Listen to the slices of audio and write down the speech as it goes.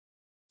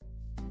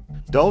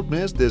Don't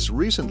miss this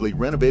recently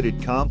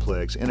renovated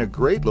complex in a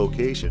great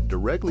location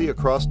directly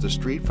across the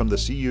street from the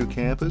CU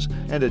campus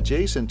and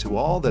adjacent to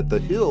all that the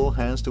Hill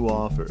has to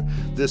offer.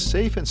 This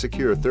safe and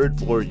secure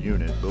third-floor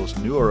unit boasts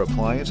newer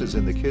appliances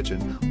in the kitchen,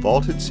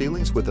 vaulted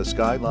ceilings with a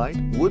skylight,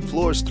 wood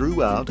floors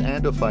throughout,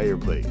 and a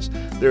fireplace.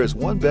 There is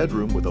one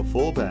bedroom with a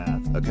full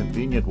bath, a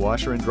convenient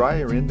washer and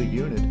dryer in the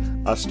unit,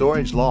 a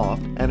storage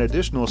loft, an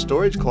additional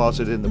storage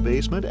closet in the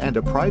basement, and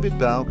a private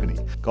balcony.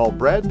 Call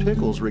Brad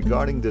Pickles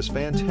regarding this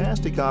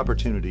fantastic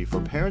opportunity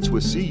for parents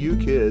with CU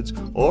kids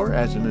or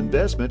as an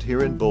investment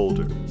here in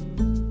Boulder.